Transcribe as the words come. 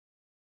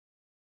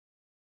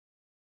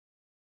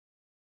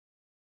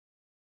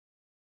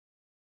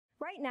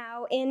Right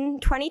now, in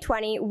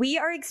 2020, we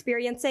are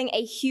experiencing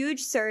a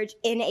huge surge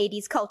in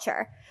 80s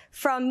culture.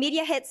 From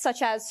media hits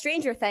such as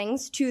Stranger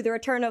Things to the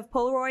return of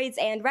Polaroids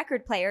and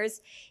record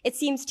players, it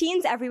seems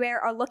teens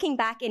everywhere are looking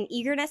back in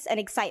eagerness and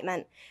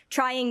excitement,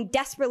 trying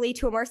desperately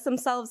to immerse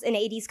themselves in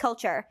 80s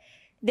culture.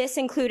 This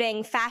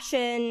including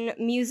fashion,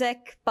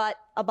 music, but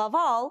above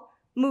all,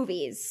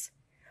 movies.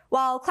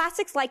 While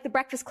classics like The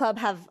Breakfast Club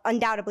have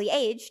undoubtedly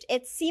aged,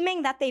 it's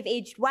seeming that they've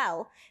aged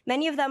well,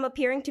 many of them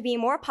appearing to be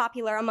more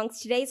popular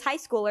amongst today's high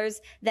schoolers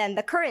than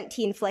the current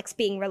teen flicks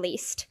being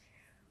released.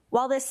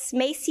 While this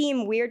may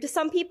seem weird to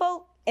some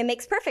people, it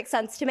makes perfect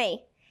sense to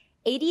me.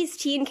 80s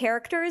teen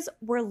characters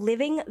were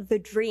living the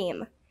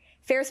dream.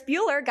 Ferris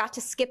Bueller got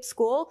to skip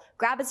school,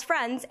 grab his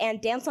friends,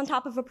 and dance on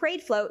top of a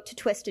parade float to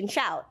twist and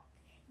shout.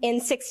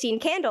 In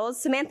 16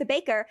 Candles, Samantha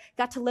Baker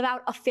got to live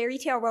out a fairy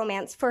tale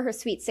romance for her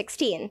sweet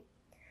 16.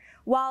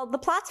 While the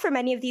plots for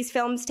many of these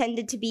films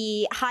tended to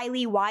be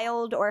highly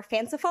wild or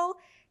fanciful,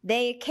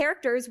 the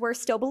characters were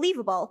still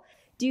believable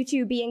due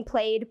to being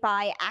played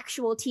by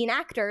actual teen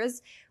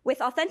actors with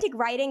authentic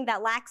writing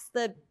that lacks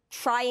the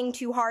trying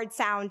too hard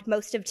sound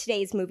most of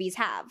today's movies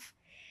have.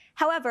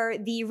 However,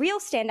 the real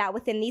standout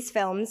within these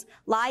films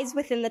lies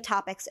within the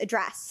topics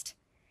addressed.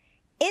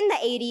 In the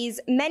 80s,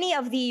 many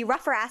of the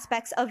rougher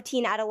aspects of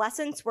teen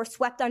adolescence were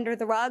swept under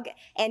the rug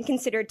and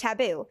considered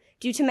taboo,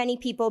 due to many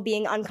people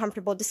being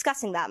uncomfortable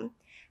discussing them.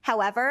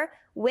 However,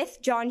 with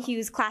John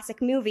Hughes'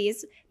 classic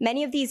movies,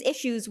 many of these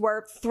issues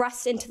were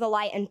thrust into the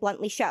light and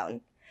bluntly shown.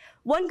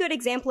 One good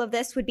example of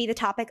this would be the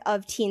topic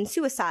of teen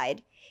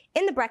suicide.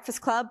 In The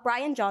Breakfast Club,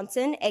 Brian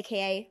Johnson,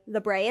 aka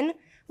The Brain,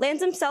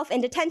 lands himself in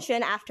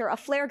detention after a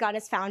flare gun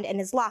is found in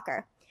his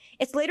locker.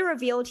 It's later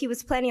revealed he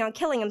was planning on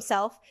killing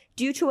himself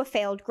due to a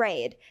failed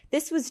grade.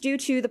 This was due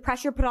to the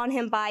pressure put on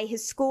him by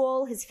his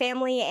school, his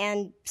family,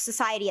 and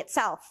society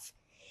itself.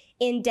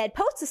 In Dead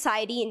Poet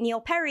Society,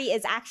 Neil Perry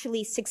is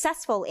actually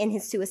successful in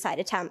his suicide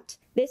attempt.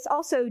 This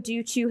also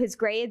due to his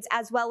grades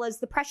as well as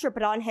the pressure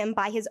put on him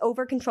by his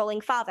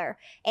over-controlling father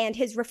and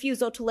his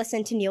refusal to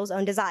listen to Neil's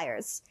own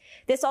desires.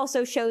 This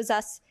also shows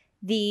us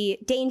the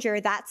danger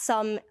that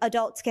some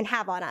adults can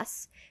have on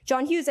us.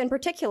 John Hughes in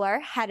particular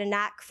had a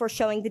knack for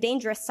showing the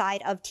dangerous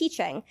side of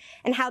teaching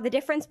and how the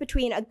difference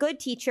between a good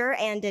teacher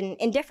and an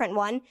indifferent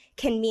one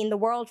can mean the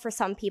world for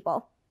some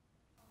people.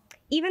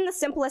 Even the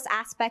simplest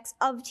aspects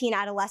of teen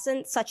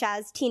adolescence, such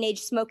as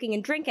teenage smoking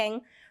and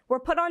drinking, were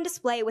put on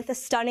display with a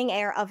stunning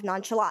air of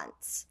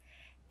nonchalance.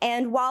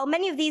 And while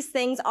many of these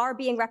things are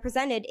being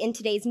represented in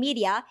today's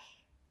media,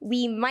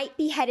 we might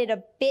be headed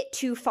a bit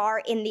too far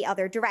in the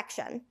other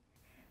direction.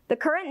 The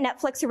current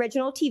Netflix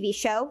original TV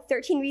show,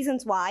 13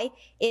 Reasons Why,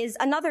 is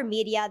another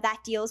media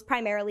that deals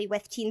primarily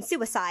with teen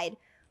suicide,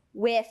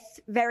 with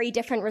very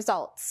different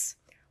results.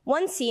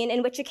 One scene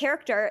in which a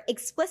character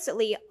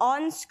explicitly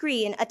on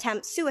screen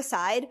attempts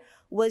suicide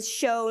was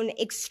shown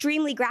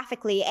extremely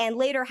graphically and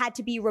later had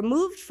to be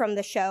removed from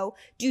the show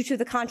due to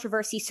the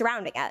controversy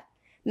surrounding it.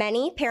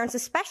 Many, parents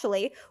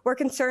especially, were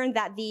concerned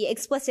that the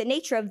explicit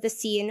nature of the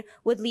scene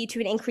would lead to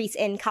an increase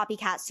in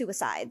copycat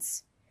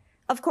suicides.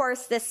 Of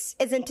course, this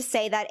isn't to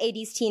say that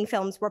 80s teen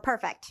films were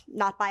perfect,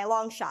 not by a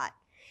long shot.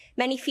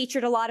 Many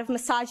featured a lot of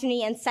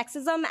misogyny and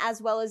sexism, as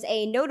well as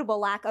a notable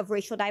lack of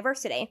racial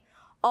diversity.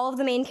 All of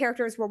the main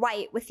characters were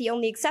white, with the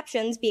only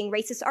exceptions being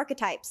racist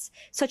archetypes,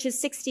 such as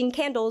 16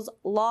 Candles'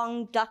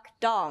 Long Duck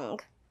Dong.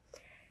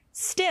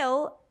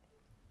 Still,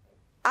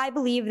 I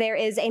believe there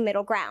is a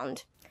middle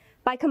ground.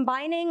 By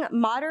combining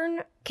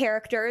modern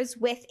characters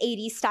with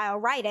 80s style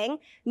writing,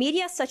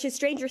 media such as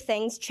Stranger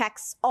Things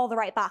checks all the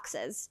right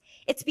boxes.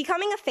 It's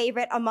becoming a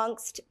favorite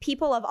amongst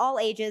people of all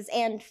ages,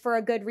 and for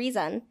a good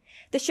reason.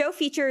 The show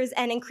features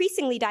an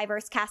increasingly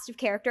diverse cast of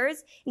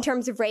characters in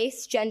terms of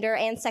race, gender,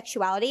 and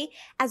sexuality,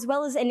 as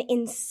well as an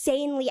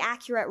insanely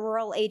accurate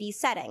rural 80s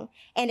setting,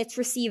 and it's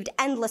received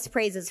endless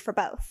praises for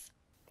both.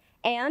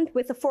 And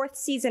with the 4th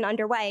season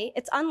underway,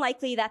 it's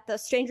unlikely that the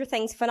Stranger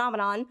Things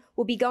phenomenon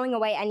will be going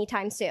away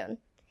anytime soon.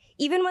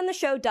 Even when the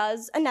show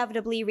does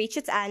inevitably reach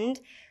its end,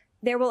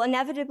 there will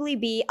inevitably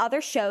be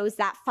other shows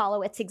that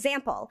follow its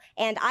example,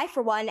 and I,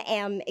 for one,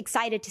 am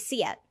excited to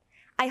see it.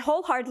 I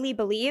wholeheartedly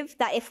believe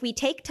that if we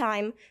take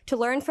time to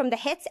learn from the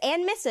hits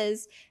and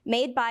misses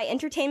made by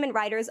entertainment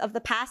writers of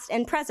the past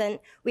and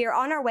present, we are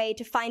on our way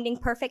to finding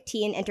perfect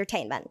teen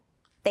entertainment.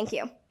 Thank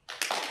you.